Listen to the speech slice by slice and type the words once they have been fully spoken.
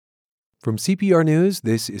From CPR News,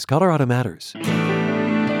 this is Colorado Matters.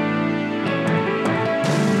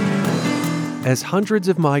 As hundreds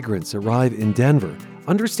of migrants arrive in Denver,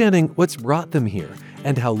 understanding what's brought them here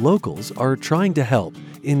and how locals are trying to help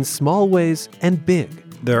in small ways and big.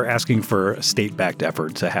 They're asking for a state-backed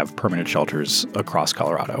effort to have permanent shelters across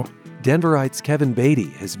Colorado. Denverite's Kevin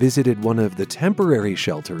Beatty has visited one of the temporary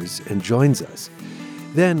shelters and joins us.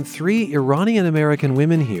 Then 3 Iranian-American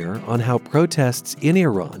women here on how protests in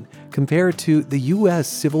Iran compare to the U.S.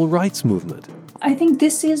 civil rights movement. I think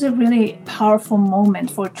this is a really powerful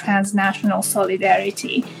moment for transnational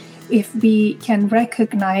solidarity if we can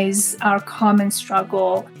recognize our common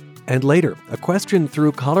struggle. And later, a question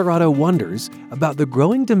through Colorado wonders about the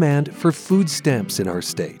growing demand for food stamps in our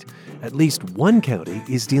state. At least one county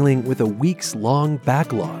is dealing with a weeks-long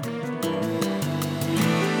backlog.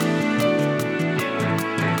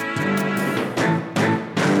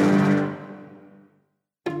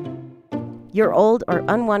 Your old or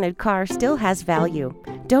unwanted car still has value.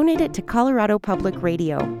 Donate it to Colorado Public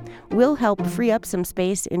Radio. We'll help free up some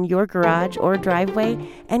space in your garage or driveway,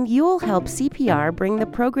 and you'll help CPR bring the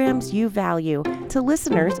programs you value to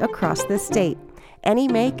listeners across the state. Any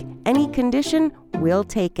make, any condition, we'll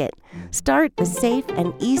take it. Start the safe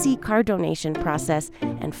and easy car donation process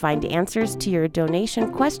and find answers to your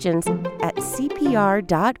donation questions at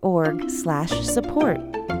cpr.org/support.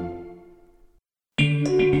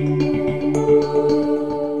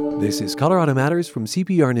 This is Colorado Matters from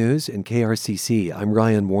CPR News and KRCC. I'm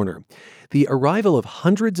Ryan Warner. The arrival of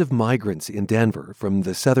hundreds of migrants in Denver from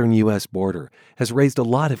the southern U.S. border has raised a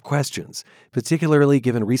lot of questions, particularly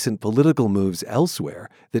given recent political moves elsewhere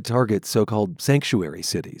that target so-called sanctuary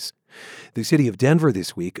cities. The city of Denver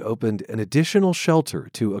this week opened an additional shelter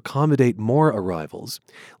to accommodate more arrivals.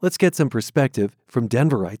 Let's get some perspective from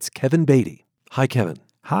Denverite's Kevin Beatty. Hi, Kevin.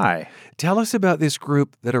 Hi. Tell us about this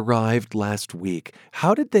group that arrived last week.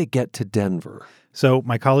 How did they get to Denver? So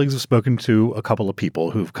my colleagues have spoken to a couple of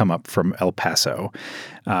people who've come up from El Paso.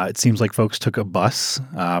 It seems like folks took a bus.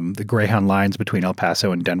 The Greyhound lines between El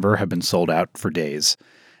Paso and Denver have been sold out for days.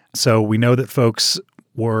 So we know that folks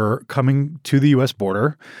were coming to the U.S.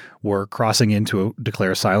 border, were crossing in to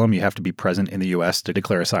declare asylum. You have to be present in the U.S. to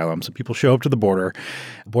declare asylum. So people show up to the border.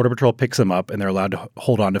 Border Patrol picks them up, and they're allowed to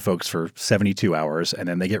hold on to folks for 72 hours, and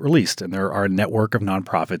then they get released. And there are a network of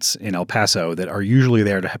nonprofits in El Paso that are usually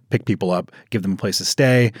there to pick people up, give them a place to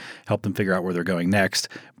stay, help them figure out where they're going next.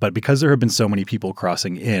 But because there have been so many people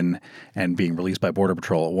crossing in and being released by Border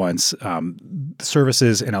Patrol at once,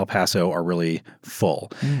 services in El Paso are really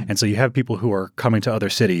full. And so you have people who are coming to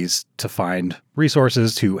other cities to find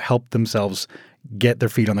resources to help themselves get their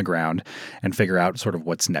feet on the ground and figure out sort of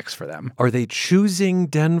what's next for them. Are they choosing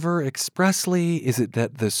Denver expressly? Is it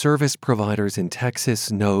that the service providers in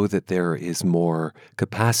Texas know that there is more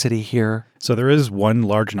capacity here? So there is one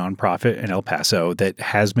large nonprofit in El Paso that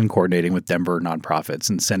has been coordinating with Denver nonprofits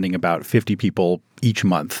and sending about 50 people each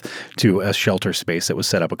month to a shelter space that was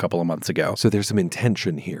set up a couple of months ago. So there's some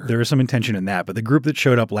intention here. There is some intention in that. But the group that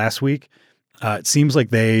showed up last week, it seems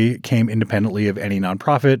like they came independently of any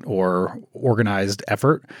nonprofit or organized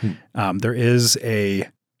effort. There is a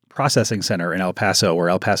processing center in El Paso where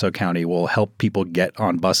El Paso County will help people get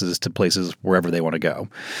on buses to places wherever they want to go.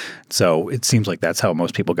 So it seems like that's how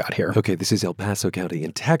most people got here. Okay, this is El Paso County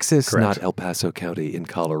in Texas, Correct. Not El Paso County in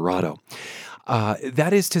Colorado.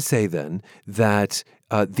 That is to say then that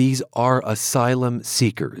these are asylum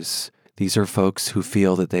seekers. These are folks who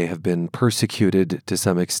feel that they have been persecuted to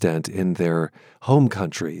some extent in their home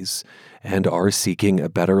countries and are seeking a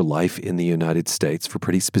better life in the United States for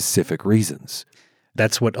pretty specific reasons.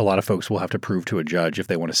 That's what a lot of folks will have to prove to a judge if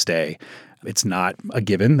they want to stay. It's not a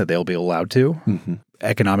given that they'll be allowed to.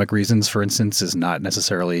 Economic reasons, for instance, is not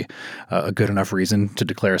necessarily a good enough reason to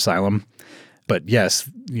declare asylum. But yes,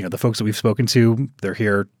 the folks that we've spoken to, they're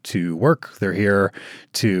here to work. They're here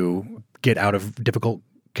to get out of difficult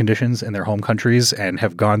conditions in their home countries and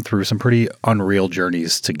have gone through some pretty unreal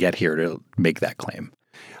journeys to get here to make that claim.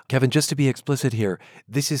 Kevin, just to be explicit here,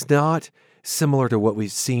 this is not similar to what we've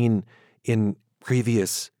seen in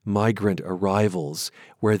previous migrant arrivals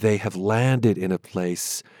where they have landed in a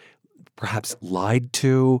place perhaps lied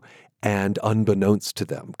to and unbeknownst to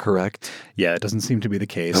them, correct? Yeah, it doesn't seem to be the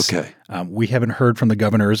case. Okay. We haven't heard from the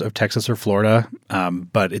governors of Texas or Florida,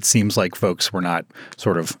 but it seems like folks were not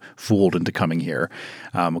sort of fooled into coming here.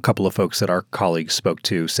 A couple of folks that our colleagues spoke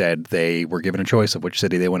to said they were given a choice of which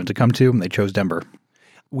city they wanted to come to, and they chose Denver.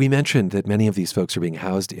 We mentioned that many of these folks are being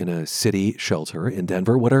housed in a city shelter in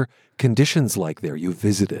Denver. What are conditions like there? You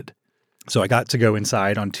visited. So I got to go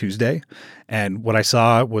inside on Tuesday, and what I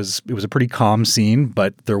saw was it was a pretty calm scene,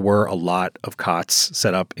 but there were a lot of cots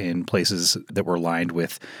set up in places that were lined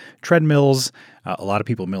with treadmills, a lot of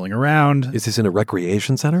people milling around. Is this in a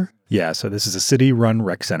recreation center? Yeah, so this is a city-run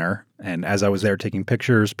rec center, and as I was there taking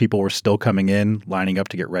pictures, people were still coming in, lining up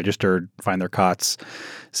to get registered, find their cots.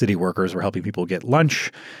 City workers were helping people get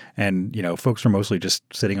lunch, and folks were mostly just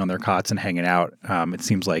sitting on their cots and hanging out. It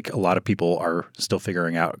seems like a lot of people are still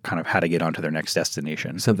figuring out kind of how to get onto their next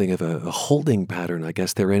destination. Something of a holding pattern, I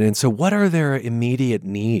guess they're in. And so what are their immediate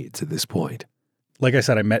needs at this point? Like I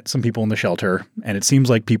said, I met some people in the shelter, and it seems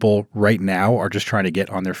like people right now are just trying to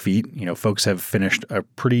get on their feet. Folks have finished a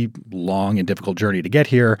pretty long and difficult journey to get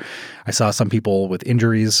here. I saw some people with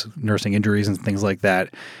injuries, nursing injuries and things like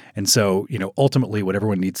that. And so, ultimately what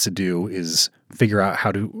everyone needs to do is figure out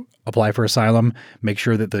how to apply for asylum, make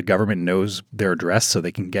sure that the government knows their address so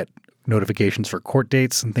they can get notifications for court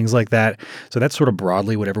dates and things like that. So that's sort of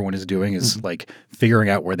broadly what everyone is doing is like figuring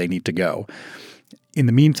out where they need to go. In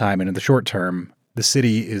the meantime, and in the short term, the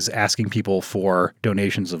city is asking people for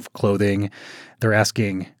donations of clothing. They're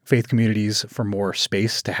asking faith communities for more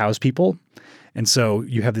space to house people. And so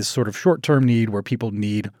you have this sort of short-term need where people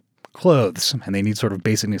need clothes and they need sort of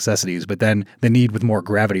basic necessities. But then the need with more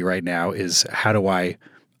gravity right now is how do I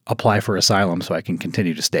apply for asylum so I can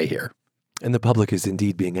continue to stay here? And the public is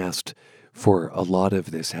indeed being asked for a lot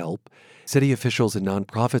of this help. City officials and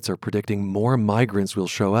nonprofits are predicting more migrants will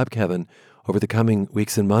show up, Kevin, over the coming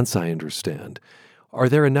weeks and months, I understand. Are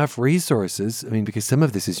there enough resources, because some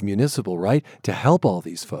of this is municipal, right, to help all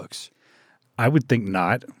these folks? I would think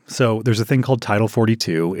not. So there's a thing called Title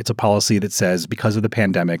 42. It's a policy that says because of the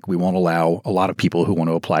pandemic, we won't allow a lot of people who want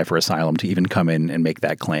to apply for asylum to even come in and make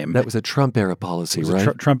that claim. That was a Trump-era policy,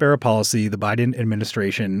 right? Trump-era policy. The Biden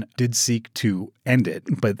administration did seek to end it,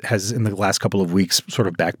 but has in the last couple of weeks sort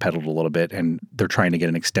of backpedaled a little bit, and they're trying to get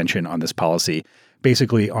an extension on this policy.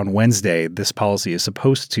 Basically, on Wednesday, this policy is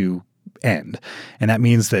supposed to end. And that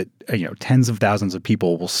means that, tens of thousands of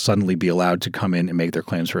people will suddenly be allowed to come in and make their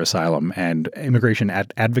claims for asylum. And immigration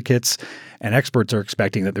advocates and experts are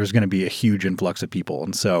expecting that there's going to be a huge influx of people.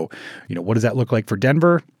 And so, what does that look like for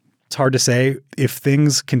Denver? It's hard to say. If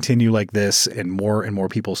things continue like this and more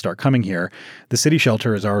people start coming here, the city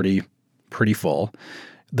shelter is already pretty full.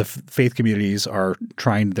 The faith communities are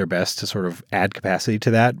trying their best to sort of add capacity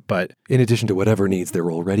to that, but in addition to whatever needs they're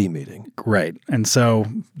already meeting. Right. And so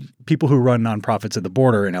people who run nonprofits at the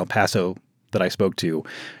border in El Paso that I spoke to,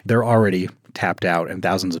 they're already tapped out, and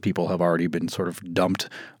thousands of people have already been sort of dumped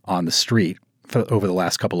on the street over the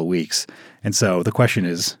last couple of weeks. And so the question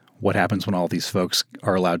is, what happens when all these folks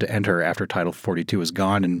are allowed to enter after Title 42 is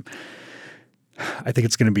gone? And I think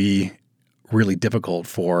it's going to be really difficult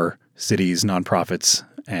for cities, nonprofits,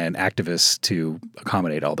 and activists to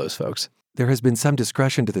accommodate all those folks. There has been some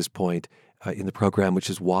discretion to this point in the program,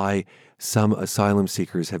 which is why some asylum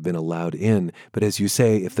seekers have been allowed in. But as you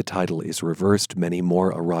say, if the title is reversed, many more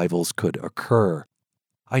arrivals could occur.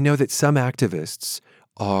 I know that some activists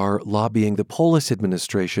are lobbying the Polis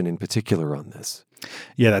administration in particular on this.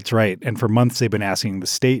 Yeah, that's right. And for months, they've been asking the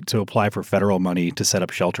state to apply for federal money to set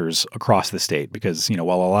up shelters across the state because,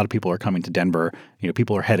 while a lot of people are coming to Denver,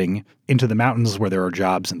 people are heading into the mountains where there are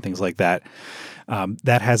jobs and things like that.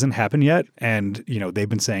 That hasn't happened yet. And, they've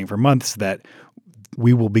been saying for months that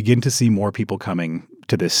we will begin to see more people coming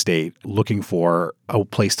to this state looking for a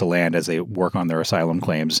place to land as they work on their asylum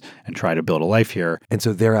claims and try to build a life here. And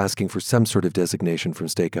so they're asking for some sort of designation from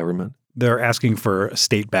state government? They're asking for a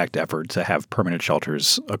state-backed effort to have permanent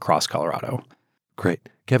shelters across Colorado. Great.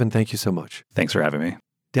 Kevin, thank you so much. Thanks for having me.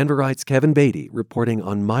 Denverite's Kevin Beatty reporting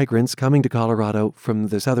on migrants coming to Colorado from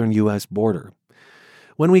the southern U.S. border.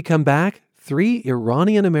 When we come back, 3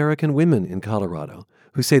 Iranian-American women in Colorado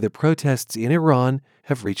who say the protests in Iran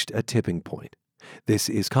have reached a tipping point. This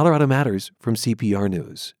is Colorado Matters from CPR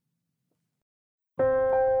News.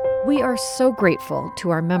 We are so grateful to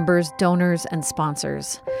our members, donors, and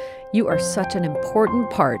sponsors. You are such an important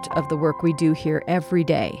part of the work we do here every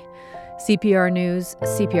day. CPR News,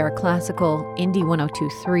 CPR Classical, Indy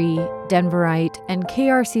 102.3, Denverite, and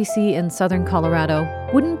KRCC in Southern Colorado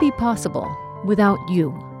wouldn't be possible without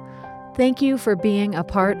you. Thank you for being a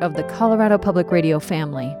part of the Colorado Public Radio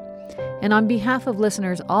family. And on behalf of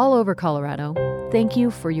listeners all over Colorado, thank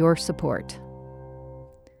you for your support.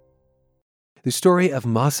 The story of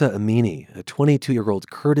Mahsa Amini, a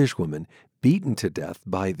 22-year-old Kurdish woman beaten to death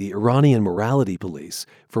by the Iranian morality police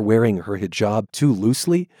for wearing her hijab too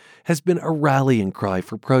loosely has been a rallying cry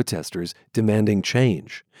for protesters demanding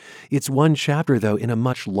change. It's one chapter, though, in a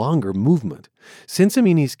much longer movement. Since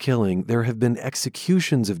Amini's killing, there have been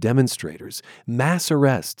executions of demonstrators, mass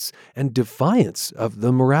arrests, and defiance of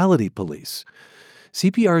the morality police.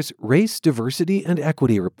 CPR's race, diversity, and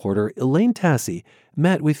equity reporter Elaine Tassi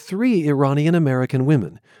met with 3 Iranian-American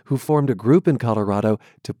women who formed a group in Colorado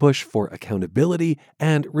to push for accountability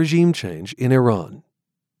and regime change in Iran.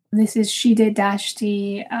 This is Shideh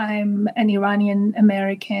Dashti. I'm an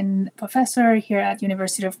Iranian-American professor here at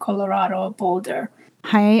University of Colorado, Boulder.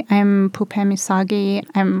 Hi, I'm Poopeh Misaghi.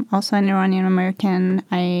 I'm also an Iranian-American.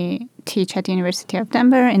 I teach at the University of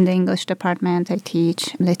Denver in the English department. I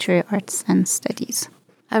teach literary arts and studies.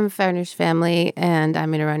 I'm Farnoosh Family, and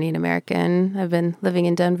I'm an Iranian-American. I've been living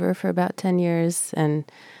in Denver for about 10 years, and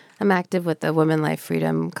I'm active with the Women Life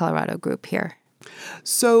Freedom Colorado group here.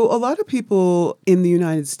 So a lot of people in the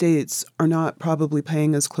United States are not probably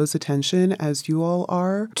paying as close attention as you all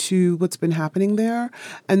are to what's been happening there.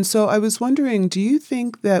 And so I was wondering, do you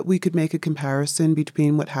think that we could make a comparison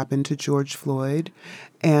between what happened to George Floyd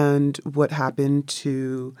and what happened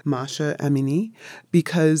to Mahsa Amini?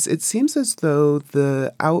 Because it seems as though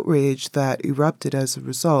the outrage that erupted as a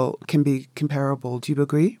result can be comparable. Do you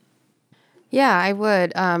agree? Yeah, I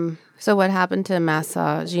would. So what happened to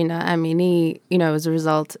Mahsa Jina Amini, as a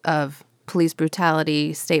result of police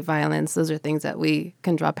brutality, state violence, those are things that we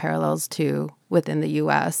can draw parallels to within the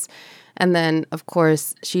U.S. And then, of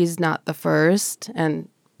course, she's not the first, and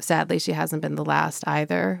sadly, she hasn't been the last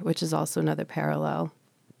either, which is also another parallel.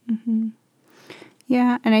 Mm-hmm.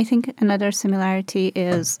 Yeah, and I think another similarity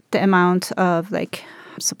is the amount of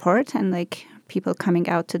support and people coming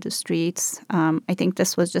out to the streets. I think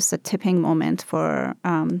this was just a tipping moment for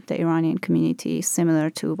the Iranian community, similar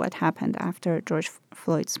to what happened after George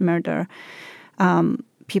Floyd's murder.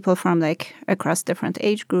 People from across different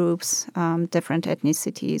age groups, different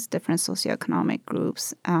ethnicities, different socioeconomic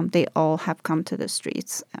groups, they all have come to the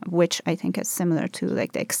streets, which I think is similar to the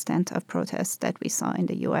extent of protests that we saw in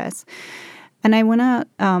the U.S. And I want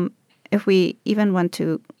to if we even want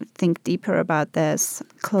to think deeper about this,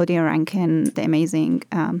 Claudia Rankin, the amazing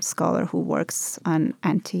scholar who works on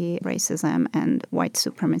anti-racism and white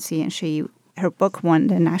supremacy, and her book won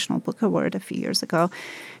the National Book Award a few years ago.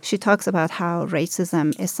 She talks about how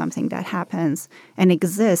racism is something that happens and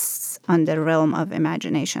exists on the realm of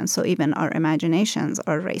imagination. So even our imaginations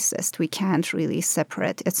are racist. We can't really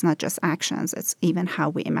separate. It's not just actions. It's even how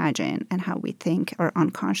we imagine and how we think. Our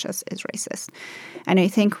unconscious is racist. And I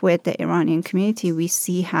think with the Iranian community, we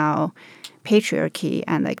see how patriarchy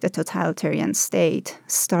and the totalitarian state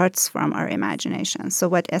starts from our imagination. So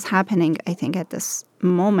what is happening, I think, at this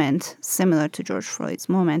moment, similar to George Floyd's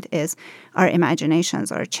moment, is our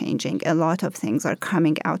imaginations are changing. A lot of things are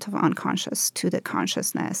coming out of unconscious to the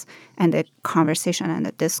consciousness, and the conversation and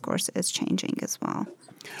the discourse is changing as well.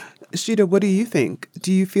 Shideh, what do you think?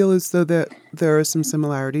 Do you feel as though that there are some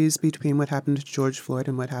similarities between what happened to George Floyd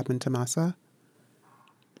and what happened to Mahsa?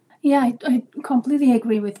 Yeah, I completely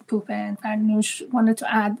agree with Poopeh, and Farnoosh wanted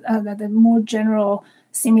to add that the more general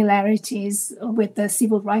similarities with the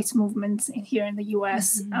civil rights movement here in the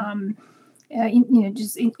U.S.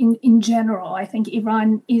 In general, I think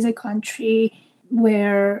Iran is a country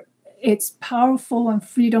where its powerful and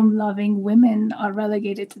freedom-loving women are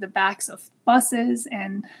relegated to the backs of buses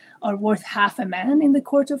and are worth half a man in the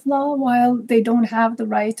court of law, while they don't have the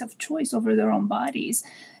right of choice over their own bodies.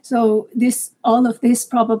 So all of this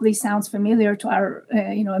probably sounds familiar to our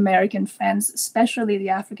American friends, especially the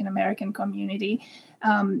African American community.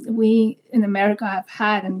 We in America have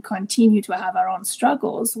had and continue to have our own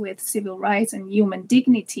struggles with civil rights and human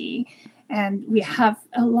dignity, and we have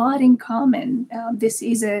a lot in common. This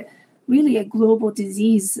is really a global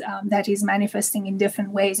disease that is manifesting in different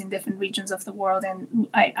ways in different regions of the world, and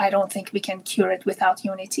I don't think we can cure it without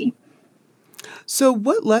unity. So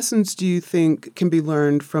what lessons do you think can be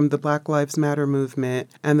learned from the Black Lives Matter movement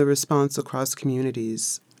and the response across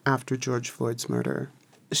communities after George Floyd's murder?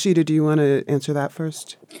 Shideh, do you want to answer that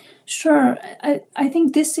first? Sure. I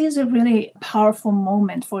think this is a really powerful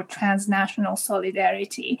moment for transnational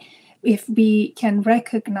solidarity. If we can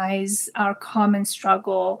recognize our common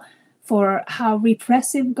struggle for how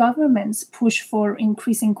repressive governments push for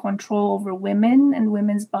increasing control over women and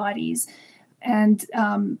women's bodies. And,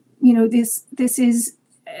 this is,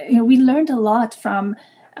 we learned a lot from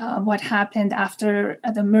what happened after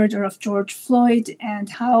the murder of George Floyd, and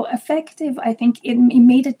how effective I think it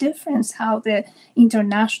made a difference how the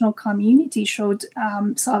international community showed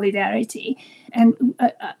solidarity. And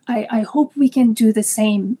I hope we can do the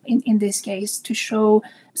same in this case to show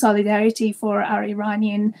solidarity for our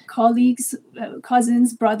Iranian colleagues,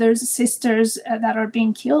 cousins, brothers, sisters that are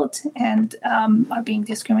being killed and are being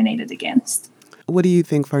discriminated against. What do you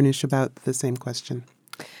think, Farnoosh, about the same question?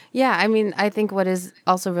 Yeah, I mean, I think what is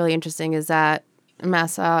also really interesting is that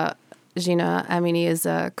Mahsa Jina Amini is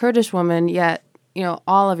a Kurdish woman, yet, you know,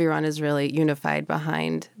 all of Iran is really unified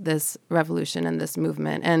behind this revolution and this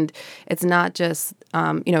movement. And it's not just,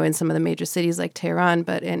 you know, in some of the major cities like Tehran,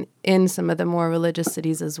 but in some of the more religious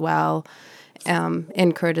cities as well.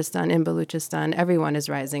 In Kurdistan, in Baluchistan, everyone is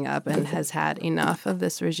rising up and has had enough of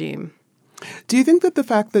this regime. Do you think that the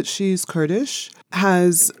fact that she's Kurdish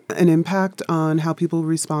has an impact on how people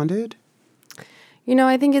responded? You know,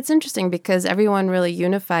 I think it's interesting because everyone really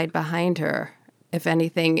unified behind her, if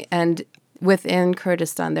anything. And within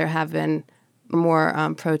Kurdistan, there have been more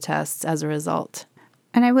protests as a result.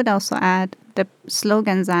 And I would also add the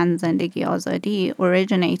slogan Zan Zindagi Azadi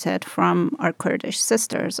originated from our Kurdish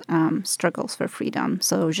sisters' struggles for freedom.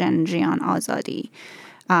 So Zhen Jian Azadi.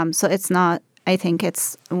 So it's not, I think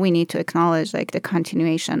we need to acknowledge like the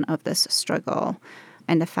continuation of this struggle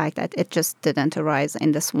and the fact that it just didn't arise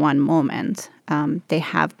in this one moment. They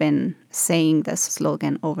have been saying this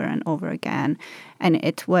slogan over and over again. And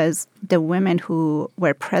it was the women who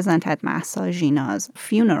were present at Mahsa Jina's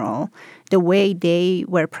funeral, the way they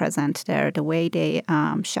were present there, the way they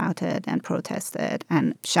shouted and protested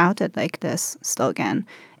and shouted like this slogan,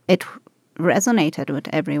 it resonated with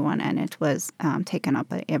everyone, and it was taken up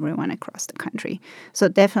by everyone across the country. So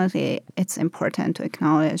definitely it's important to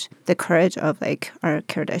acknowledge the courage of like our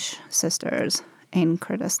Kurdish sisters in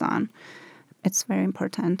Kurdistan. It's very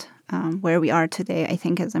important. Where we are today, I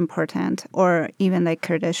think, is important. Or even like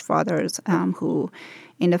Kurdish fathers who,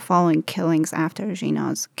 in the following killings after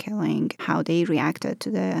Jina's killing, how they reacted to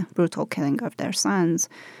the brutal killing of their sons.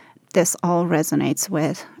 This all resonates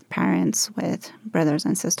with parents, with brothers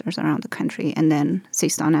and sisters around the country. And then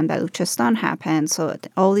Sistan and Baluchistan happened. So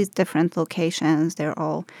all these different locations, they're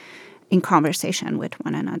all in conversation with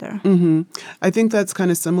one another. Mm-hmm. I think that's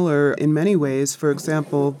kind of similar in many ways. For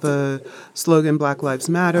example, the slogan Black Lives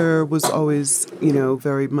Matter was always, you know,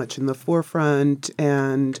 very much in the forefront.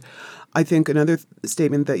 And I think another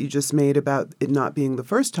statement that you just made about it not being the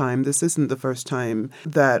first time, this isn't the first time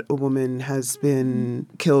that a woman has been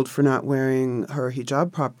killed for not wearing her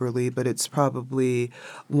hijab properly, but it's probably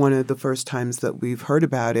one of the first times that we've heard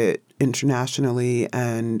about it internationally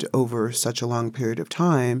and over such a long period of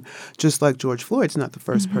time. Just like George Floyd's not the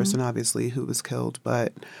first person, obviously, who was killed,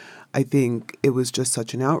 but I think it was just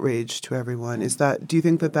such an outrage to everyone. Do you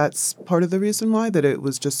think that that's part of the reason why, that it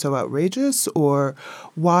was just so outrageous? Or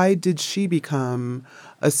why did she become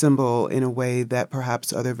a symbol in a way that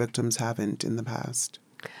perhaps other victims haven't in the past?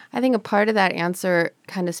 I think a part of that answer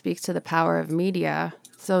kind of speaks to the power of media.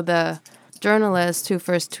 So the journalist who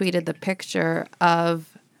first tweeted the picture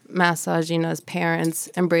of Mahsa Jina's parents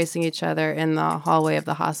embracing each other in the hallway of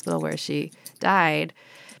the hospital where she died,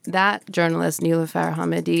 that journalist, Niloufar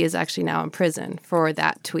Hamidi, is actually now in prison for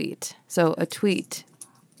that tweet. So a tweet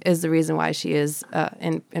is the reason why she is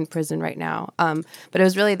in prison right now. But it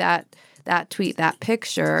was really that tweet, that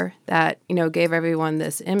picture that, you know, gave everyone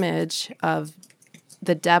this image of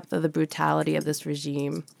the depth of the brutality of this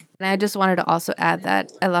regime. And I just wanted to also add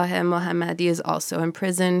that Elahe Mohammadi is also in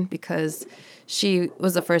prison because she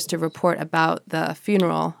was the first to report about the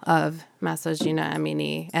funeral of Mahsa Jina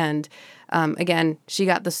Amini. And again, she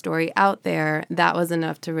got the story out there. That was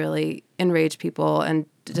enough to really enrage people and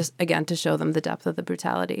just, again, to show them the depth of the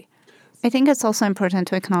brutality. I think it's also important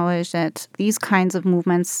to acknowledge that these kinds of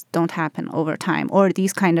movements don't happen over time, or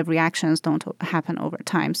these kind of reactions don't happen over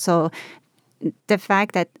time. So the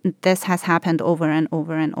fact that this has happened over and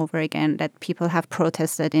over and over again, that people have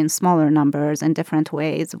protested in smaller numbers in different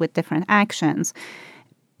ways with different actions,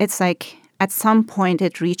 it's like at some point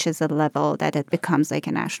it reaches a level that it becomes like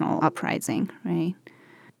a national uprising, right?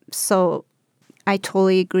 So I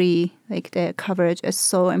totally agree, like the coverage is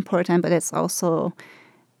so important, but it's also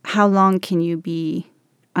how long can you be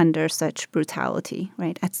under such brutality,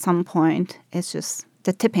 right? At some point, it's just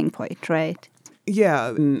the tipping point, right? Yeah,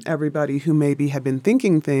 and everybody who maybe had been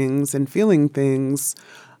thinking things and feeling things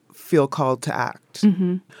feel called to act.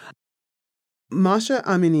 Mm-hmm. Mahsa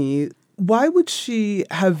Amini, why would she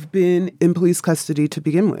have been in police custody to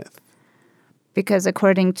begin with? Because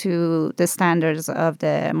according to the standards of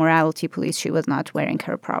the morality police, she was not wearing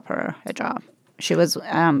her proper hijab. she was,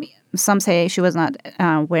 some say she was not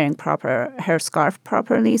wearing her scarf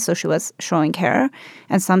properly, so she was showing hair.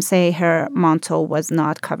 And some say her manto was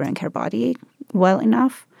not covering her body well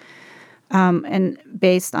enough. And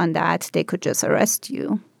based on that, they could just arrest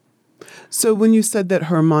you. So when you said that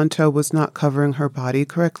her manto was not covering her body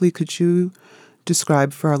correctly, could you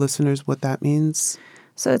describe for our listeners what that means?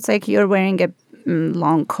 So it's like you're wearing a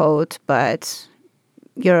long coat, but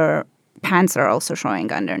your pants are also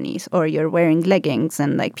showing underneath, or you're wearing leggings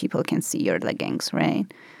and like people can see your leggings, right?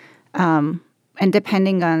 And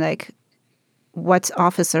depending on like what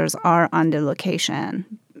officers are on the location,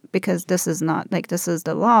 because this is not like this is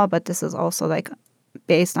the law, but this is also like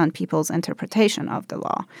based on people's interpretation of the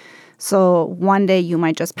law. So one day you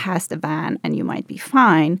might just pass the van and you might be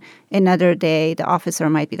fine. Another day the officer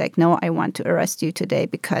might be like, no, I want to arrest you today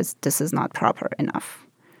because this is not proper enough.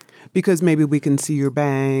 Because maybe we can see your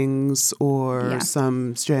bangs or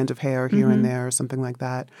some strand of hair here and there or something like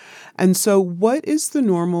that. And so what is the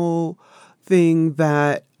normal thing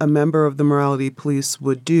that a member of the morality police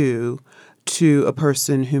would do to a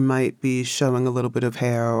person who might be showing a little bit of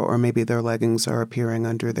hair or maybe their leggings are appearing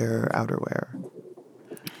under their outerwear?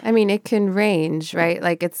 I mean, it can range, right?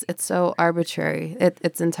 Like it's so arbitrary.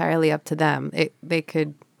 It's entirely up to them. They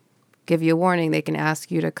could give you a warning. They can ask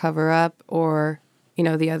you to cover up, or, you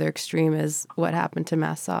know, the other extreme is what happened to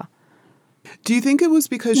Mahsa. Do you think it was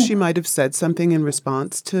because she might have said something in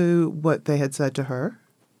response to what they had said to her?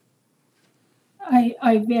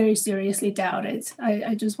 I very seriously doubt it.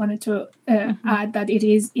 I just wanted to add that it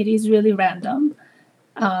is really random.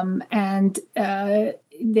 And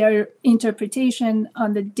their interpretation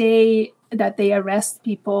on the day that they arrest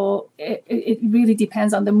people, it really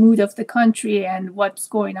depends on the mood of the country and what's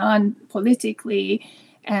going on politically.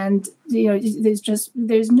 And, you know,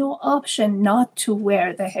 there's no option not to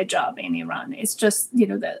wear the hijab in Iran. It's just, you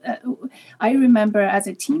know, I remember as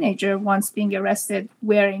a teenager once being arrested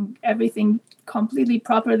wearing everything completely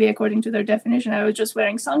properly according to their definition. I was just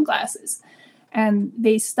wearing sunglasses. And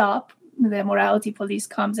they stop, the morality police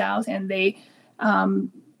comes out and they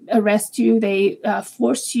arrest you. They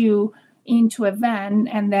force you into a van,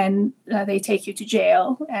 and then they take you to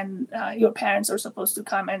jail. And your parents are supposed to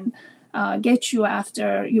come and get you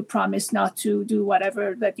after you promise not to do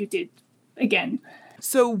whatever that you did again.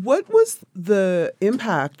 So what was the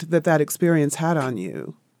impact that experience had on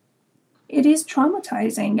you? It is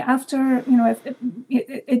traumatizing. After, you know, if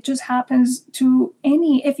it just happens to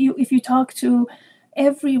if you talk to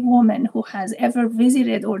every woman who has ever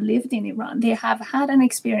visited or lived in Iran, they have had an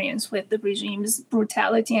experience with the regime's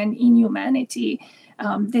brutality and inhumanity.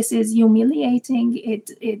 This is humiliating. It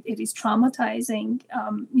is traumatizing.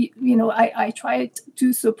 You know, I tried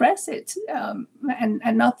to suppress it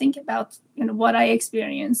and not think about, you know, what I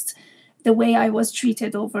experienced, the way I was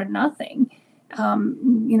treated over nothing.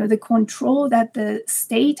 You know, the control that the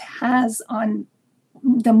state has on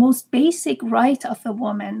the most basic right of a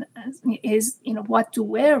woman is, you know, what to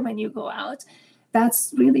wear when you go out.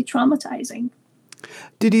 That's really traumatizing.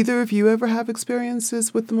 Did either of you ever have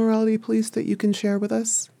experiences with the morality police that you can share with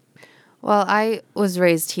us? Well, I was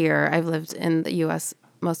raised here. I've lived in the U.S.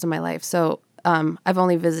 most of my life. So I've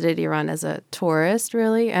only visited Iran as a tourist,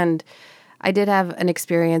 really. And I did have an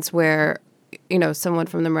experience where, you know, someone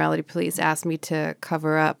from the morality police asked me to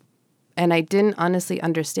cover up. And I didn't honestly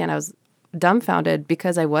understand. I was dumbfounded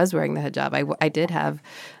because I was wearing the hijab. I did have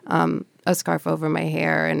a scarf over my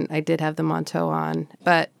hair, and I did have the manteau on.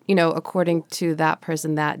 But, you know, according to that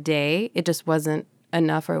person that day, it just wasn't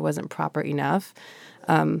enough, or it wasn't proper enough.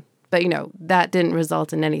 But, you know, that didn't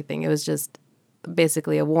result in anything. It was just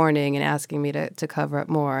basically a warning and asking me to cover up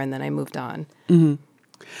more, and then I moved on. Mm-hmm.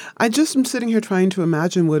 I just am sitting here trying to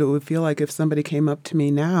imagine what it would feel like if somebody came up to me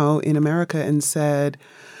now in America and said,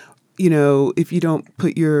 you know, if you don't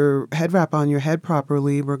put your head wrap on your head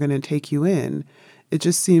properly, we're going to take you in. It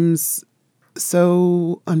just seems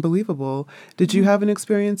so unbelievable. Did you have an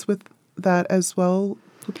experience with that as well,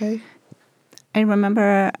 okay? I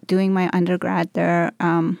remember doing my undergrad there.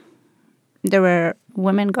 There were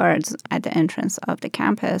women guards at the entrance of the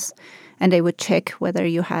campus, and they would check whether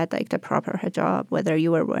you had like the proper hijab, whether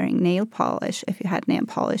you were wearing nail polish. If you had nail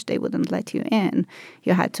polish, they wouldn't let you in.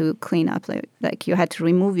 You had to clean up, like you had to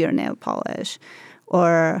remove your nail polish.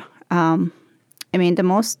 Or, I mean, the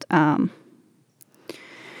most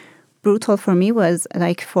brutal for me was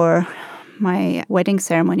like for my wedding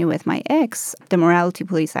ceremony with my ex, the morality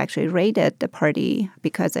police actually raided the party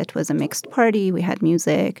because it was a mixed party. We had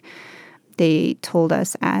music. They told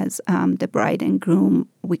us as the bride and groom,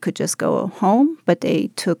 we could just go home, but they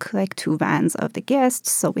took like 2 vans of the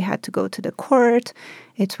guests, so we had to go to the court.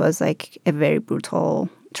 It was like a very brutal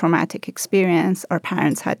traumatic experience. Our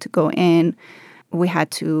parents had to go in. We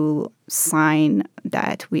had to sign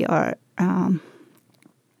that we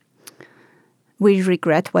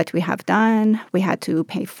regret what we have done. We had to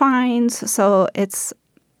pay fines. So this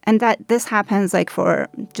happens like for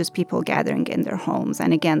just people gathering in their homes.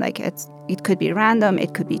 And again, like it could be random,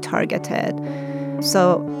 it could be targeted.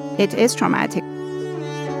 So it is traumatic.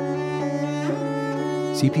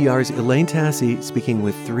 CPR's Elaine Tassi speaking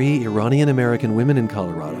with 3 Iranian-American women in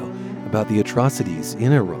Colorado about the atrocities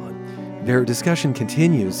in Iran. Their discussion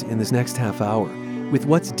continues in this next half hour with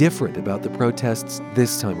what's different about the protests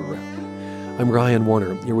this time around. I'm Ryan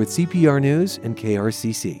Warner. You're with CPR News and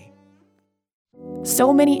KRCC.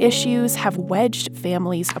 So many issues have wedged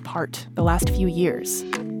families apart the last few years.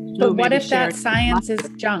 But what if that science is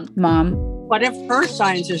junk, Mom? What if her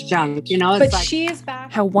science is junk? But she's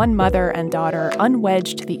back. How one mother and daughter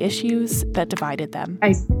unwedged the issues that divided them.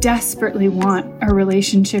 I desperately want a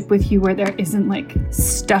relationship with you where there isn't like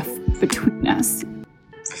stuff between us.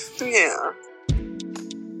 Yeah.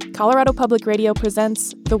 Colorado Public Radio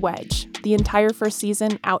presents The Wedge, the entire first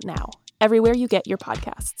season out now, everywhere you get your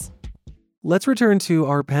podcasts. Let's return to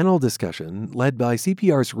our panel discussion led by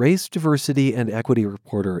CPR's race, diversity, and equity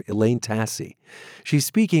reporter Elaine Tassi. She's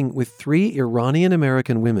speaking with 3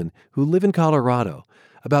 Iranian-American women who live in Colorado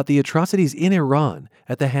about the atrocities in Iran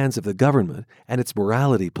at the hands of the government and its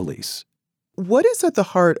morality police. What is at the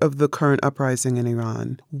heart of the current uprising in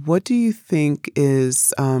Iran? What do you think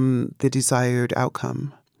is the desired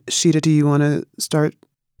outcome? Sheeta, do you want to start?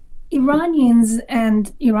 Iranians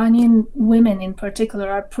and Iranian women in particular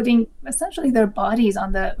are putting essentially their bodies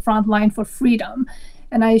on the front line for freedom.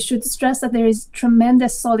 And I should stress that there is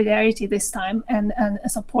tremendous solidarity this time and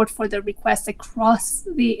support for the request across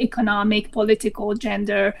the economic, political,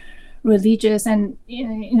 gender, religious, and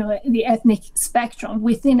the ethnic spectrum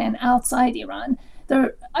within and outside Iran.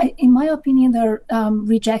 In my opinion, they're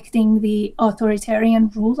rejecting the authoritarian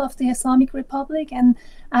rule of the Islamic Republic and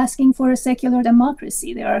asking for a secular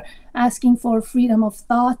democracy. They are asking for freedom of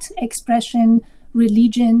thought, expression,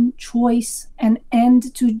 religion, choice, an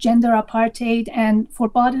end to gender apartheid, and for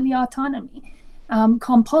bodily autonomy.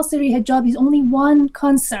 Compulsory hijab is only one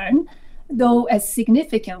concern, though a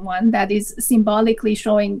significant one that is symbolically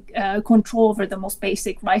showing control over the most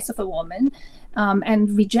basic rights of a woman.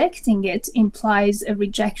 And rejecting it implies a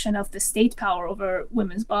rejection of the state power over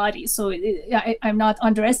women's bodies. So I'm not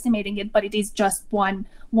underestimating it, but it is just one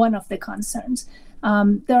of the concerns.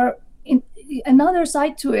 Another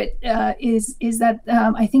side to it is that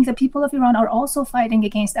I think the people of Iran are also fighting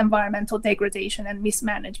against environmental degradation and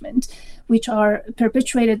mismanagement, which are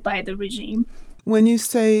perpetrated by the regime. When you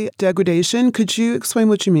say degradation, could you explain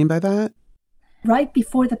what you mean by that? Right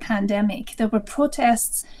before the pandemic, there were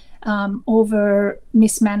protests over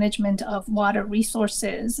mismanagement of water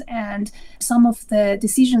resources and some of the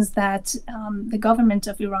decisions that the government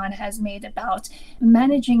of Iran has made about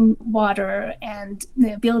managing water and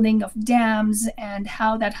the building of dams, and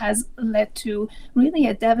how that has led to really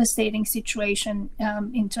a devastating situation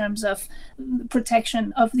in terms of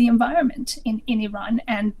protection of the environment in Iran,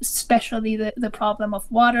 and especially the problem of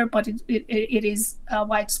water, but it is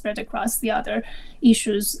widespread across the other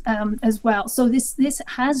issues as well. So this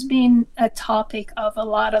has been a topic of a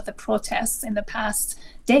lot of the protests in the past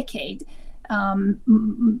decade.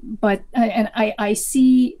 But I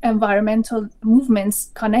see environmental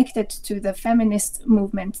movements connected to the feminist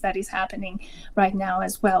movement that is happening right now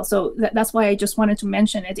as well. So that's why I just wanted to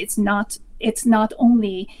mention it. It's not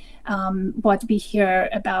only what we hear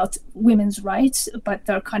about women's rights, but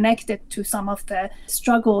they're connected to some of the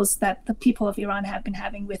struggles that the people of Iran have been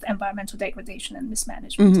having with environmental degradation and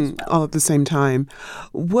mismanagement as well. All at the same time.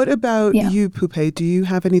 What about you, Poupée? Do you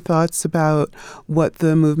have any thoughts about what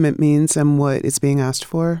the movement means and what is being asked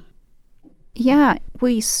for? Yeah,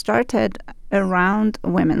 we started around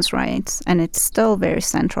women's rights, and it's still very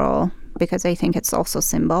central because I think it's also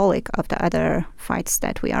symbolic of the other fights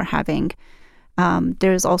that we are having.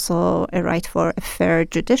 There's also a right for a fair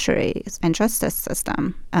judiciary and justice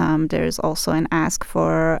system. There's also an ask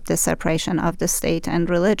for the separation of the state and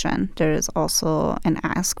religion. There is also an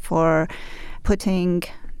ask for putting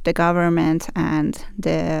the government and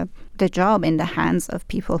the job in the hands of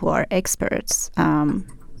people who are experts.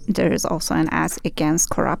 There is also an ask against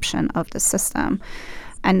corruption of the system.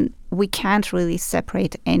 And we can't really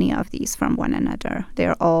separate any of these from one another.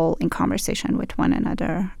 They're all in conversation with one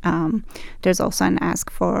another. There's also an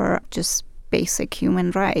ask for just basic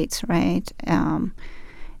human rights, right?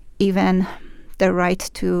 Even the right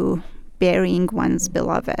to burying one's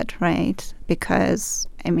beloved, right? Because,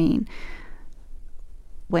 I mean,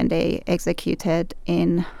 when they executed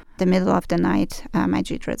in the middle of the night,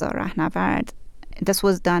 Majid Reza Rahnavard, this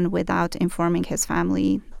was done without informing his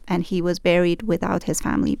family, and he was buried without his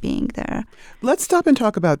family being there. Let's stop and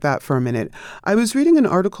talk about that for a minute. I was reading an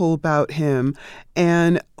article about him,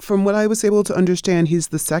 and from what I was able to understand, he's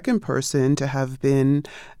the second person to have been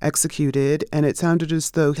executed, and it sounded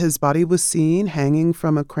as though his body was seen hanging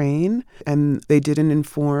from a crane, and they didn't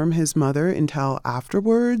inform his mother until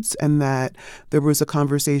afterwards, and that there was a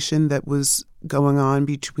conversation that was going on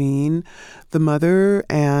between the mother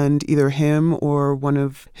and either him or one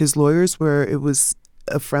of his lawyers where it was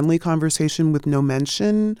a friendly conversation with no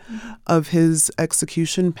mention of his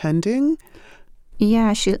execution pending.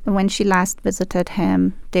 Yeah, when she last visited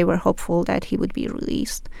him, they were hopeful that he would be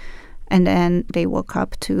released. And then they woke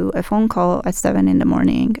up to a phone call at 7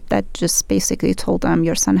 a.m. that just basically told them,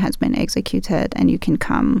 your son has been executed and you can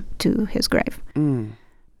come to his grave. Mm.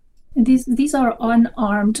 These are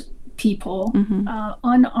unarmed people,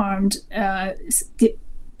 unarmed,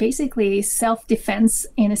 basically self-defense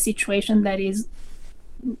in a situation that is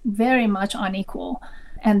very much unequal.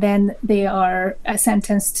 And then they are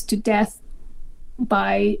sentenced to death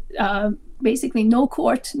by basically no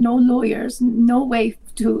court, no lawyers, no way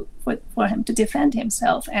for him to defend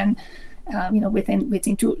himself. And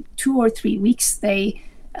within 2 or 3 weeks, they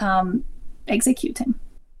execute him.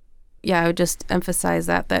 Yeah, I would just emphasize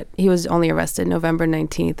that he was only arrested November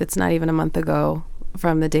 19th. It's not even a month ago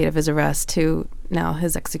from the date of his arrest to now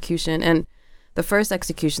his execution. And the first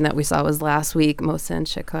execution that we saw was last week, Mohsen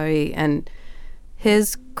Shekari, and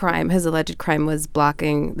his alleged crime was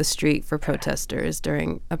blocking the street for protesters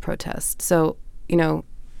during a protest. So,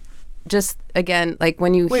 just again, like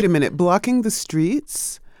when you... Wait a minute, blocking the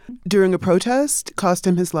streets during a protest cost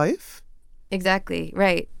him his life? Exactly,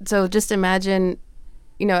 right. So just imagine,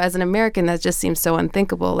 as an American, that just seems so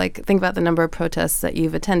unthinkable. Like, think about the number of protests that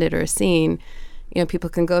you've attended or seen. People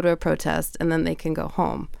can go to a protest and then they can go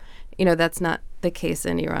home. That's not the case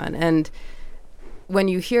in Iran. And when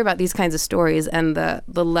you hear about these kinds of stories and the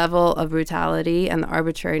level of brutality and the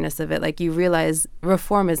arbitrariness of it, like, you realize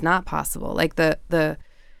reform is not possible. Like, the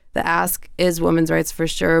ask is women's rights for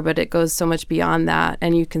sure, but it goes so much beyond that.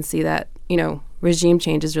 And you can see that, regime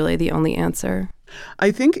change is really the only answer. I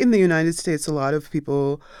think in the United States, a lot of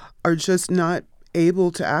people are just not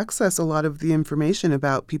able to access a lot of the information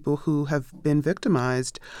about people who have been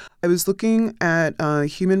victimized. I was looking at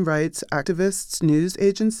Human Rights Activists News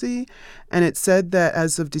Agency, and it said that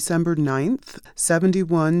as of December 9th,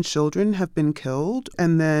 71 children have been killed,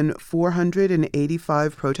 and then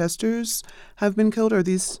 485 protesters have been killed. Are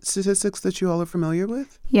these statistics that you all are familiar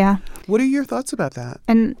with? Yeah. What are your thoughts about that?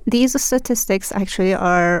 And these statistics actually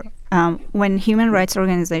are, when human rights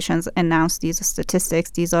organizations announce these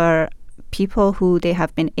statistics, these are people who they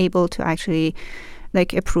have been able to actually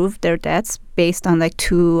approve their deaths based on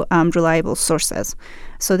two reliable sources.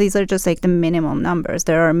 So these are just the minimum numbers.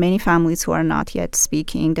 There are many families who are not yet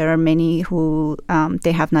speaking. There are many who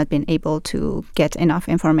they have not been able to get enough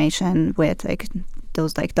information with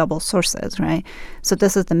those double sources, right? So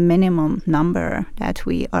this is the minimum number that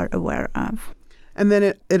we are aware of. And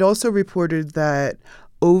then it also reported that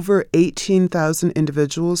over 18,000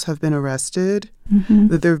 individuals have been arrested,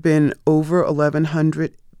 that there have been over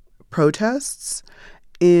 1,100 protests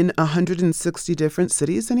in 160 different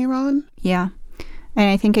cities in Iran. Yeah. And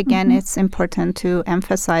I think, again, it's important to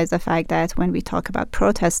emphasize the fact that when we talk about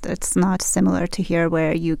protest, it's not similar to here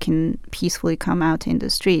where you can peacefully come out in the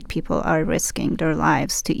street. People are risking their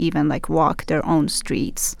lives to even walk their own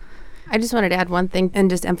streets. I just wanted to add one thing and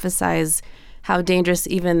just emphasize how dangerous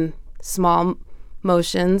even small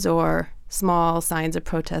motions or small signs of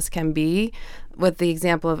protest can be, with the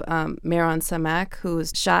example of Mehran Samak, who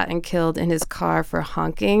was shot and killed in his car for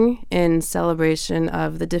honking in celebration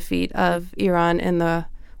of the defeat of Iran in the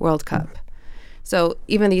World Cup. So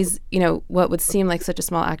even these, what would seem like such a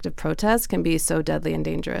small act of protest can be so deadly and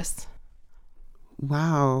dangerous.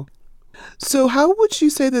 Wow. So how would you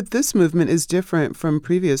say that this movement is different from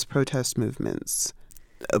previous protest movements?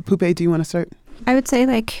 Poupée, do you want to start? I would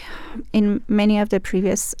say in many of the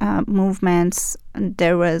previous movements,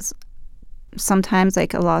 there was sometimes a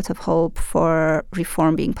lot of hope for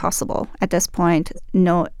reform being possible. At this point,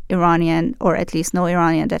 no Iranian, or at least no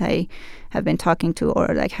Iranian that I have been talking to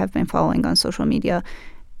or have been following on social media,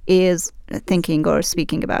 is thinking or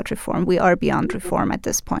speaking about reform. We are beyond reform at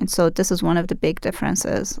this point. So this is one of the big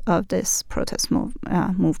differences of this protest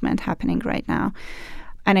movement happening right now.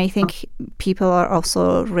 And I think people are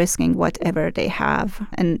also risking whatever they have.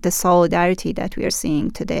 And the solidarity that we are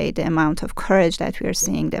seeing today, the amount of courage that we are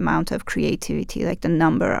seeing, the amount of creativity, the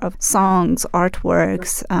number of songs,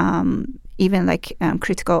 artworks, even like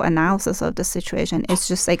critical analysis of the situation. It's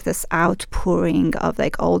just like this outpouring of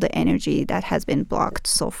like all the energy that has been blocked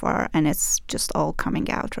so far, and it's just all coming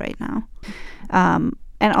out right now.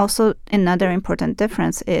 And also another important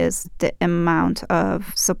difference is the amount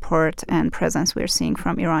of support and presence we're seeing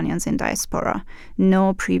from Iranians in diaspora.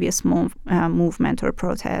 No previous movement or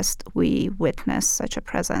protest we witnessed such a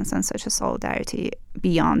presence and such a solidarity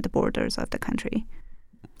beyond the borders of the country.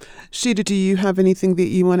 Sheeta, do you have anything that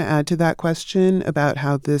you want to add to that question about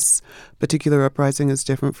how this particular uprising is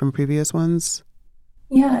different from previous ones?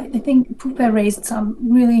 Yeah, I think Pupa raised some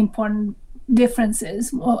really important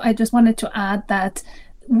differences. Well, I just wanted to add that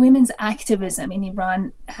women's activism in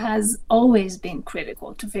Iran has always been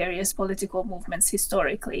critical to various political movements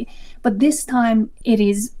historically, but this time it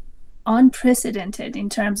is unprecedented in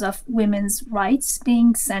terms of women's rights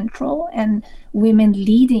being central and women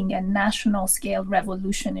leading a national scale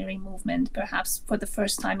revolutionary movement, perhaps for the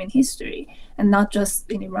first time in history, and not just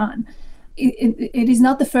in Iran. It is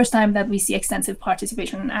not the first time that we see extensive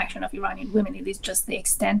participation and action of Iranian women. It is just the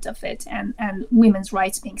extent of it and women's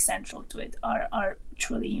rights being central to it are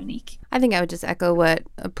truly unique. I think I would just echo what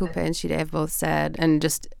Pupa and Sheeta have both said, and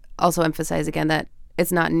just also emphasize again that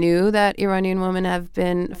it's not new that Iranian women have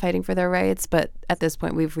been fighting for their rights, but at this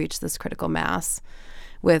point we've reached this critical mass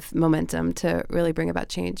with momentum to really bring about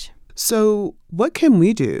change. So what can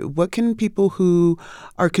we do? What can people who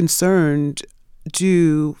are concerned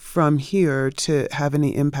do from here to have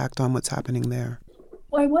any impact on what's happening there?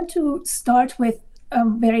 Well, I want to start with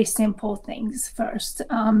very simple things first.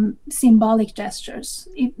 Symbolic gestures.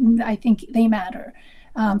 I think they matter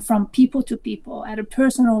from people to people at a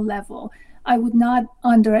personal level. I would not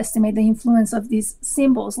underestimate the influence of these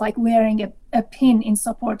symbols, like wearing a pin in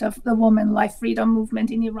support of the Women Life Freedom movement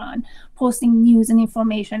in Iran, posting news and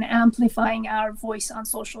information, amplifying our voice on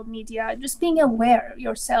social media, just being aware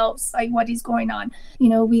yourselves, like what is going on. You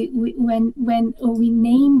know, when we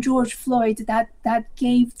named George Floyd, that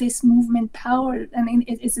gave this movement power, and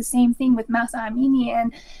it's the same thing with Mahsa Amini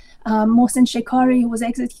and Mohsen Shekari, who was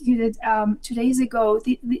executed 2 days ago.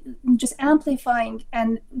 Just amplifying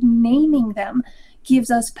and naming them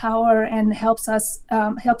gives us power and helps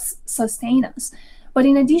sustain us. But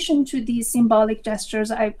in addition to these symbolic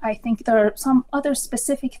gestures, I think there are some other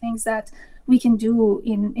specific things that we can do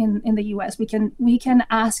in the U.S. We can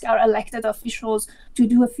ask our elected officials to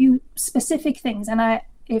do a few specific things, and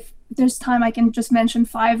if there's time, I can just mention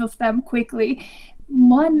 5 of them quickly.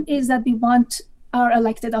 One is that we want our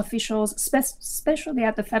elected officials, especially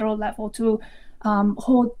at the federal level, to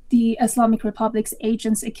hold the Islamic Republic's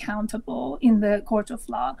agents accountable in the court of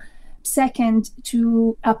law. Second,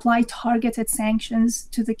 to apply targeted sanctions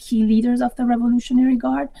to the key leaders of the Revolutionary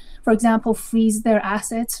Guard. For example, freeze their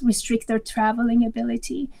assets, restrict their traveling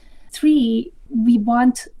ability. 3, we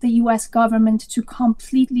want the U.S. government to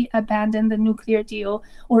completely abandon the nuclear deal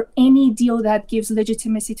or any deal that gives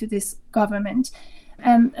legitimacy to this government.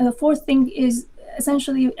 And the 4th thing is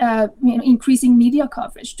essentially increasing media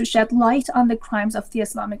coverage to shed light on the crimes of the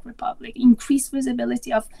Islamic Republic, increase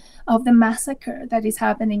visibility of the massacre that is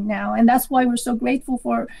happening now. And that's why we're so grateful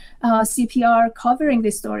for CPR covering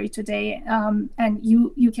this story today. And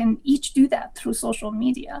you can each do that through social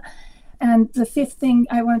media. And the 5th thing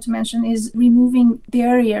I wanted to mention is removing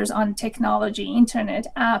barriers on technology, internet,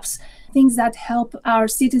 apps, things that help our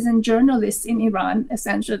citizen journalists in Iran,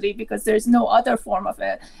 essentially, because there's no other form of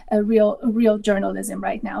a real journalism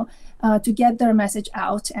right now, to get their message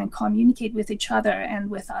out and communicate with each other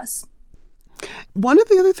and with us. One of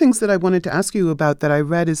the other things that I wanted to ask you about that I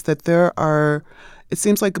read is that there are, it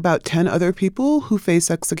seems like about 10 other people who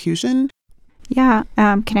face execution. Yeah,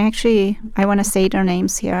 I want to say their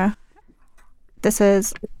names here. This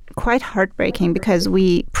is quite heartbreaking because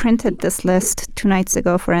we printed this list 2 nights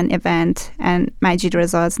ago for an event, and Majid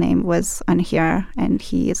Reza's name was on here, and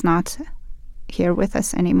he is not here with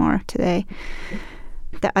us anymore today.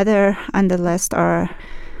 The other on the list are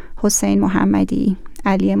Hossein Mohammadi,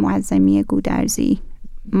 Ali Muazzami Gudarzi,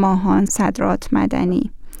 Mahan Sadrat Madani,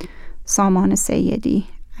 Saman Sayyedi,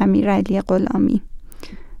 Amir Ali Gholami,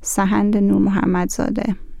 Sahand Nur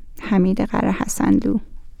Muhammadzadeh, Hamid Qara Hasanlu,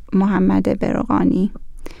 Mohammad Berghani,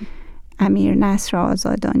 Amir Nasr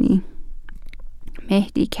Azadani,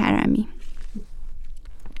 Mehdi Karami.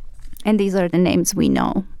 And these are the names we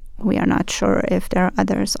know. We are not sure if there are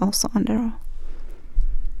others also on the roll.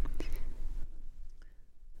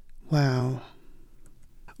 Wow.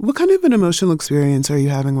 What kind of an emotional experience are you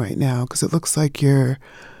having right now? Because it looks like your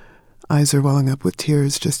eyes are welling up with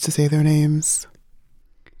tears just to say their names.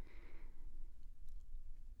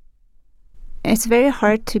 It's very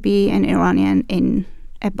hard to be an Iranian in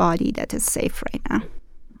a body that is safe right now.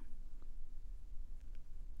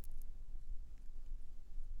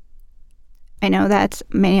 I know that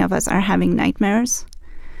many of us are having nightmares.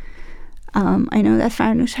 I know that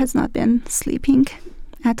Farnoosh has not been sleeping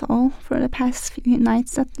at all for the past few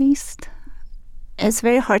nights at least. It's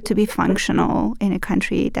very hard to be functional in a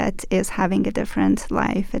country that is having a different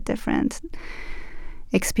life, a different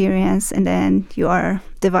experience, and then you are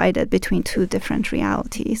divided between two different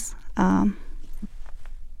realities.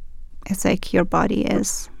 It's like your body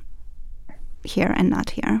is here and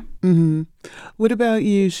not here. Mm-hmm. What about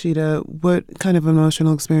you, Sheeta? What kind of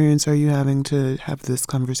emotional experience are you having to have this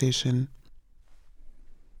conversation?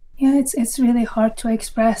 Yeah, it's really hard to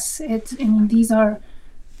express it. I mean, these are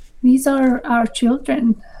our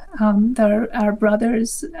children. They're our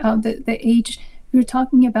brothers. The age we're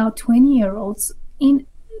talking about, 20-year-olds.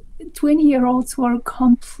 20-year-olds who are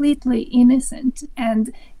completely innocent,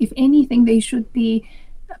 and if anything, they should be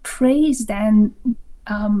praised and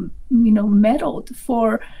medaled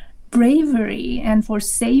for bravery and for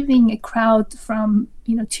saving a crowd from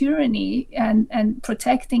tyranny and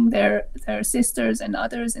protecting their sisters and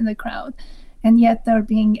others in the crowd. And yet they're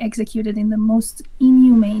being executed in the most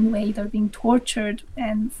inhumane way. They're being tortured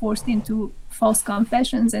and forced into false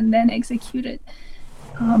confessions and then executed.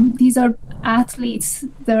 These are athletes.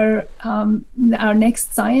 They're our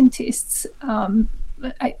next scientists.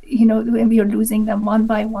 We are losing them one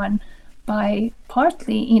by one by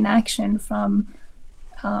partly inaction from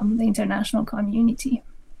the international community.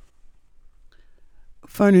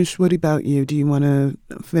 Farnoosh, what about you? Do you want to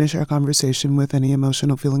finish our conversation with any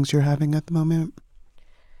emotional feelings you're having at the moment?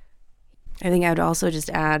 I think I would also just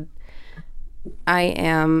add, I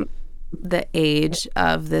am the age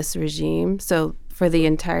of this regime. So for the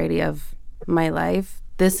entirety of my life,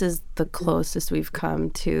 this is the closest we've come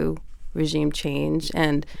to regime change.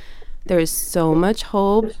 And there is so much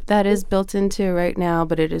hope that is built into right now,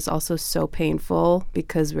 but it is also so painful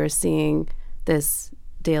because we're seeing this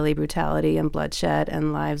daily brutality and bloodshed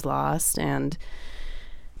and lives lost. And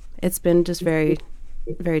it's been just very,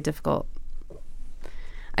 very difficult.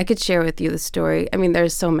 I could share with you the story. I mean,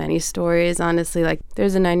 there's so many stories, honestly. Like,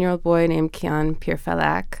 there's a 9-year-old boy named Kian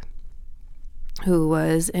Pirfalak who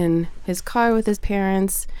was in his car with his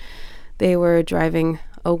parents. They were driving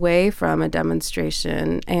away from a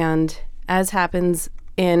demonstration, and as happens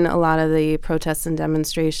in a lot of the protests and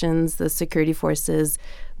demonstrations, the security forces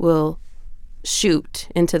will shoot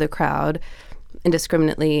into the crowd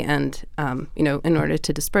indiscriminately and, in order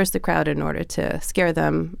to disperse the crowd, in order to scare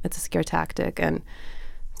them. It's a scare tactic. And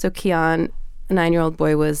so Kian, a 9-year-old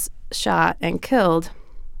boy, was shot and killed.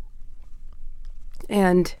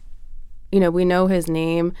 And, we know his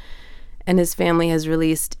name, and his family has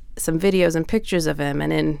released some videos and pictures of him.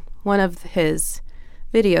 And in one of his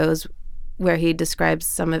videos where he describes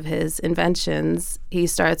some of his inventions, he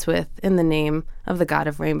starts with, "In the name of the God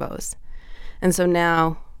of rainbows." And so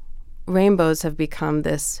now rainbows have become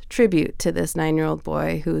this tribute to this 9-year-old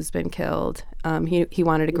boy who's been killed. He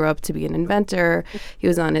wanted to grow up to be an inventor. He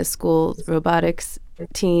was on his school robotics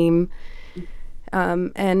team.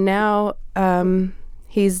 And now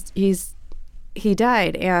he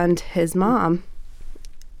died, and his mom,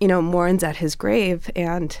 mourns at his grave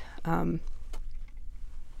and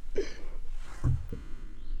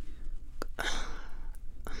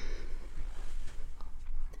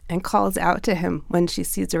calls out to him when she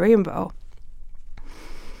sees a rainbow.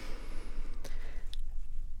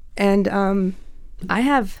 And I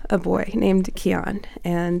have a boy named Kian,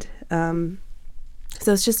 and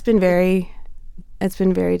so it's just been very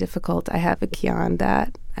difficult. I have a Kian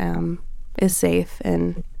that is safe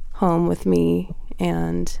and home with me,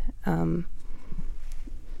 and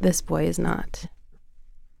this boy is not.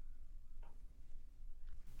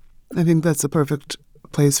 I think that's a perfect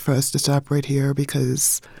place for us to stop right here,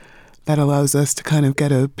 because that allows us to kind of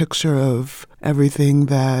get a picture of everything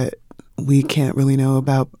that we can't really know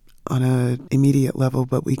about on an immediate level,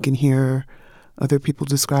 but we can hear other people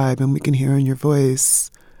describe, and we can hear in your voice,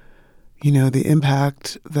 the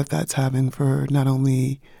impact that that's having for not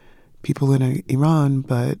only people in Iran,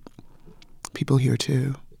 but people here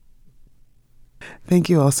too. Thank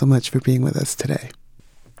you all so much for being with us today.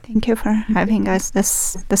 Thank you for having us.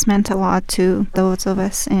 This meant a lot to those of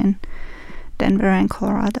us in Denver and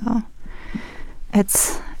Colorado.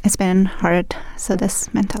 It's been hard, so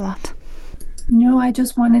this meant a lot. No, I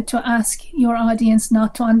just wanted to ask your audience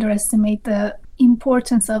not to underestimate the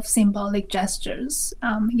importance of symbolic gestures.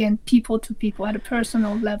 Again, people to people at a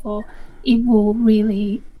personal level, it will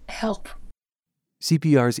really help.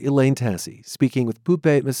 CPR's Elaine Tassi speaking with Pupe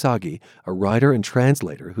Masagi, a writer and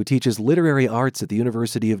translator who teaches literary arts at the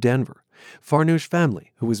University of Denver. Farnoosh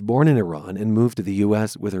Family, who was born in Iran and moved to the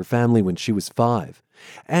U.S. with her family when she was 5.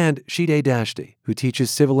 And Shide Dashti, who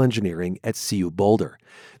teaches civil engineering at CU Boulder.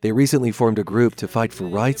 They recently formed a group to fight for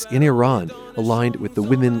rights in Iran aligned with the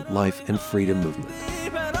Women, Life, and Freedom movement.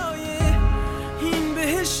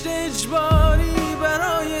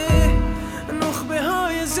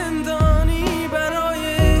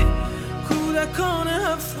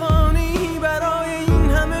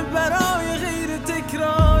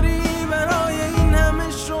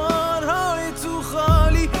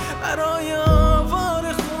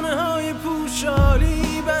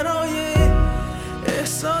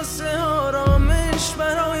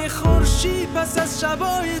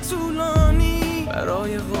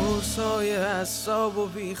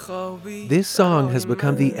 This song has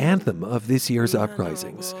become the anthem of this year's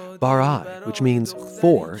uprisings. Barai, which means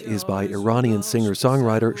 4, is by Iranian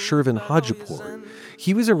singer-songwriter Shervin Hajipour.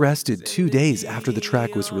 He was arrested 2 days after the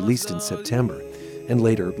track was released in September and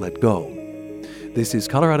later let go. This is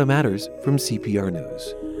Colorado Matters from CPR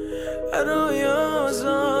News.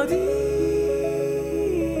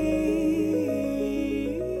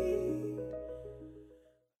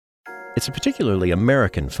 It's a particularly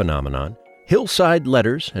American phenomenon, hillside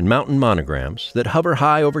letters and mountain monograms that hover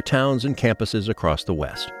high over towns and campuses across the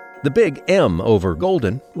West. The big M over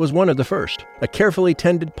Golden was one of the first, a carefully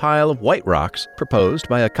tended pile of white rocks proposed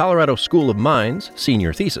by a Colorado School of Mines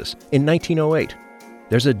senior thesis in 1908.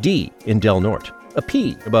 There's a D in Del Norte, a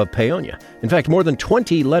P above Paonia. In fact, more than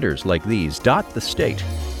 20 letters like these dot the state.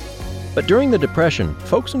 But during the Depression,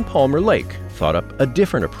 folks in Palmer Lake thought up a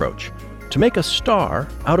different approach, to make a star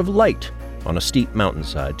out of light on a steep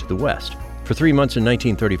mountainside to the west. For 3 months in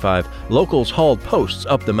 1935, locals hauled posts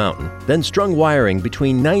up the mountain, then strung wiring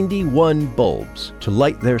between 91 bulbs to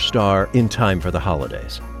light their star in time for the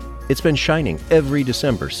holidays. It's been shining every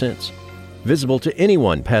December since, visible to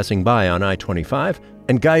anyone passing by on I-25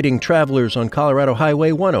 and guiding travelers on Colorado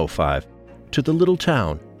Highway 105 to the little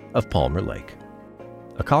town of Palmer Lake.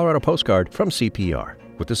 A Colorado postcard from CPR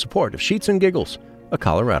with the support of Sheets and Giggles, a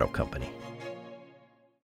Colorado company.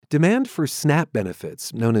 Demand for SNAP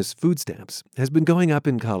benefits, known as food stamps, has been going up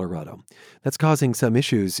in Colorado. That's causing some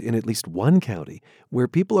issues in at least one county, where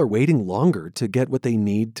people are waiting longer to get what they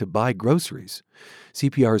need to buy groceries.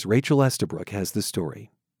 CPR's Rachel Estabrook has the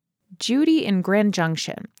story. Judy in Grand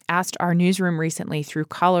Junction asked our newsroom recently through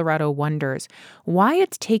Colorado Wonders why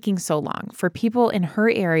it's taking so long for people in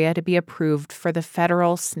her area to be approved for the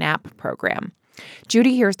federal SNAP program.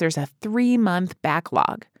 Judy hears there's a 3-month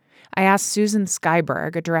backlog. I asked Susan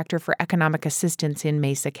Skyberg, a director for economic assistance in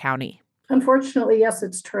Mesa County. Unfortunately, yes,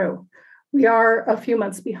 it's true. We are a few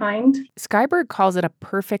months behind. Skyberg calls it a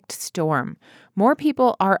perfect storm. More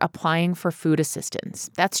people are applying for food assistance.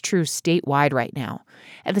 That's true statewide right now.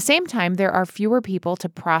 At the same time, there are fewer people to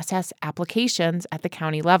process applications at the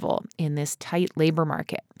county level in this tight labor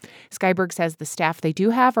market. Skyberg says the staff they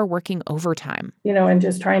do have are working overtime. And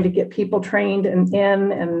just trying to get people trained and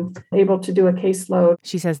in and able to do a caseload.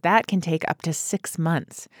 She says that can take up to 6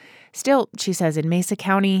 months. Still, she says in Mesa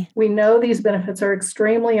County, we know these benefits are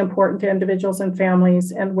extremely important to individuals and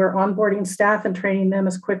families, and we're onboarding staff and training them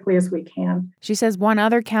as quickly as we can. She says one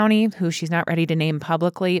other county, who she's not ready to name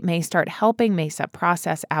publicly, may start helping Mesa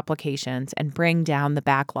process applications and bring down the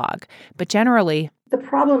backlog. But generally, the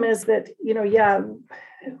problem is that,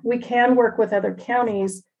 we can work with other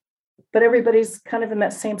counties, but everybody's kind of in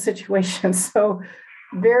that same situation. So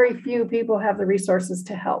very few people have the resources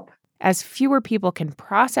to help. As fewer people can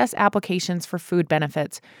process applications for food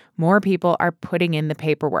benefits, more people are putting in the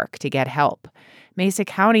paperwork to get help. Mesa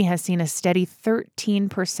County has seen a steady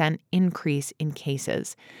 13% increase in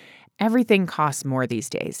cases. Everything costs more these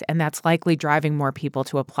days, and that's likely driving more people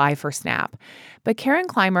to apply for SNAP. But Karen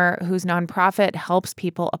Clymer, whose nonprofit helps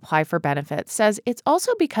people apply for benefits, says it's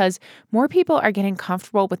also because more people are getting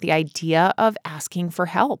comfortable with the idea of asking for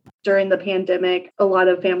help. During the pandemic, a lot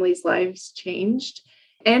of families' lives changed,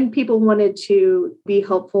 and people wanted to be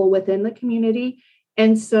helpful within the community.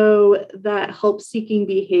 And so that help-seeking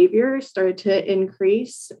behavior started to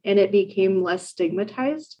increase, and it became less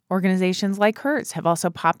stigmatized. Organizations like hers have also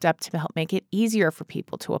popped up to help make it easier for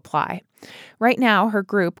people to apply. Right now, her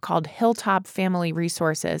group, called Hilltop Family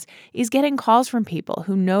Resources, is getting calls from people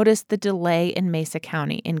who noticed the delay in Mesa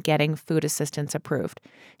County in getting food assistance approved.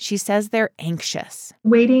 She says they're anxious.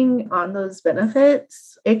 Waiting on those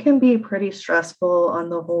benefits, it can be pretty stressful on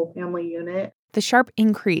the whole family unit. The sharp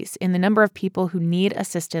increase in the number of people who need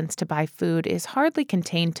assistance to buy food is hardly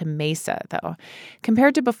contained to Mesa, though.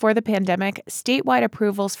 Compared to before the pandemic, statewide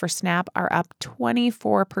approvals for SNAP are up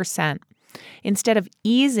 24%. Instead of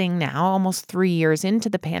easing now, almost 3 years into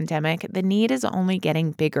the pandemic, the need is only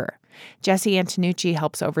getting bigger. Jesse Antonucci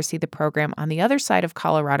helps oversee the program on the other side of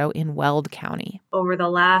Colorado in Weld County. Over the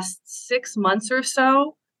last 6 months or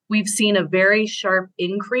so, we've seen a very sharp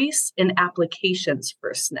increase in applications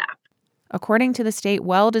for SNAP. According to the state,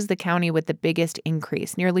 Weld is the county with the biggest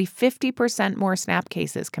increase, nearly 50% more SNAP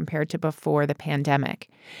cases compared to before the pandemic.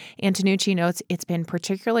 Antonucci notes it's been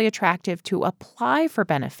particularly attractive to apply for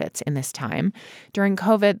benefits in this time. During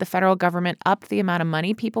COVID, the federal government upped the amount of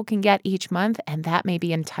money people can get each month, and that may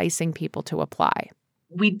be enticing people to apply.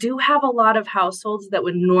 We do have a lot of households that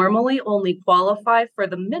would normally only qualify for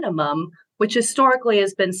the minimum, which historically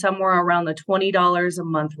has been somewhere around the $20 a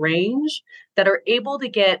month range, that are able to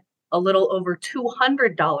get a little over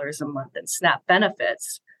 $200 a month in SNAP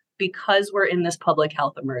benefits because we're in this public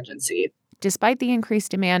health emergency. Despite the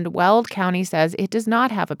increased demand, Weld County says it does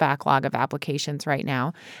not have a backlog of applications right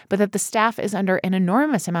now, but that the staff is under an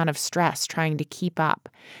enormous amount of stress trying to keep up.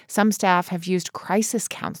 Some staff have used crisis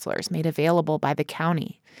counselors made available by the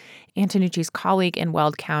county. Antonucci's colleague in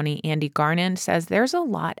Weld County, Andy Garland, says there's a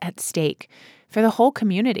lot at stake for the whole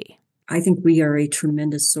community. I think we are a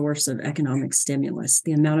tremendous source of economic stimulus.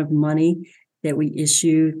 The amount of money that we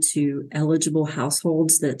issue to eligible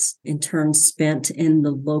households that's in turn spent in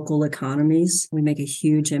the local economies, we make a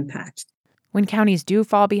huge impact. When counties do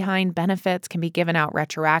fall behind, benefits can be given out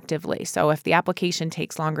retroactively. So if the application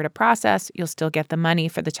takes longer to process, you'll still get the money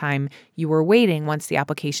for the time you were waiting once the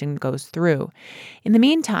application goes through. In the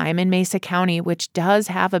meantime, in Mesa County, which does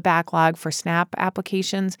have a backlog for SNAP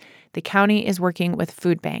applications, the county is working with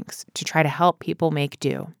food banks to try to help people make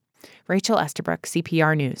do. Rachel Estabrook,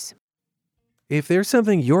 CPR News. If there's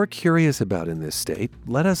something you're curious about in this state,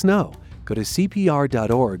 let us know. Go to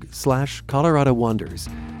cpr.org/Colorado Wonders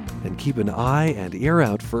and keep an eye and ear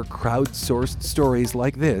out for crowdsourced stories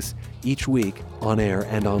like this each week on air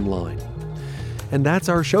and online. And that's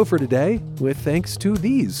our show for today, with thanks to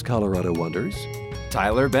these Colorado Wonders: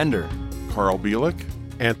 Tyler Bender, Carl Bielik,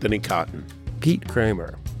 Anthony Cotton, Pete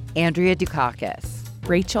Kramer, Andrea Dukakis,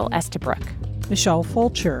 Rachel Estabrook, Michelle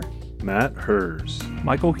Fulcher, Matt Hers,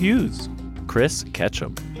 Michael Hughes, Chris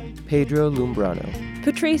Ketchum, Pedro Lumbrano,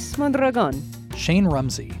 Patrice Mondragon, Shane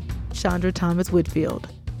Rumsey, Chandra Thomas Whitfield.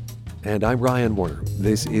 And I'm Ryan Warner.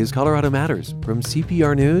 This is Colorado Matters from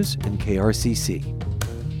CPR News and KRCC.